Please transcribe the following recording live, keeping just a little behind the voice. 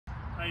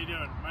How you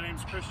doing? My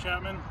name's Chris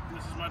Chapman.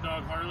 This is my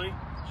dog Harley.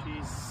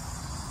 She's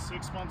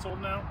 6 months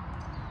old now,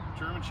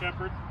 German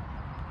Shepherd.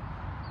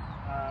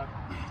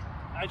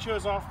 I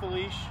chose off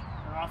leash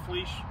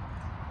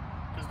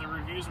because the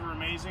reviews were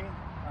amazing.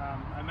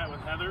 I met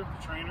with Heather,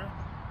 the trainer,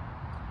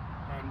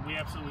 and we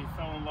absolutely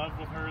fell in love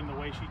with her and the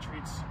way she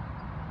treats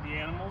the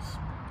animals.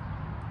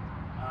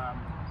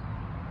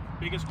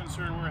 Biggest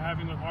concern we were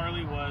having with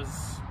Harley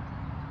was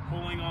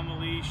pulling on the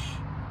leash,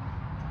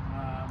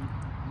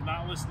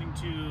 not listening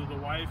to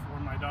the wife or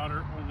my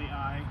daughter, only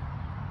I,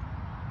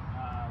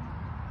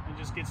 and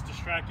just gets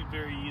distracted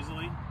very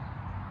easily.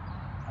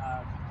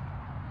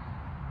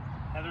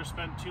 Heather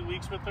spent 2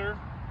 weeks with her,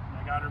 and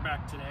I got her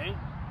back today,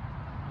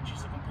 and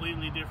she's a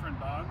completely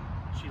different dog.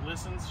 She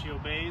listens, she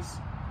obeys,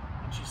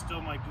 and she's still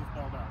my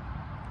goofball dog.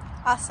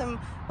 Awesome.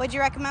 Would you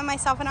recommend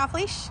myself an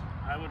off-leash?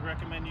 I would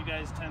recommend you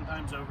guys 10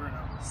 times over and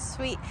over.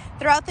 Sweet.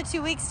 Throughout the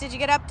 2 weeks, did you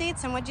get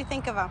updates, and what'd you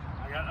think of them?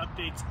 I got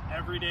updates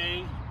every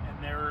day,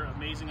 and they were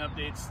amazing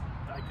updates.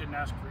 I couldn't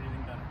ask for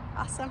anything better.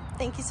 Awesome.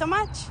 Thank you so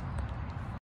much.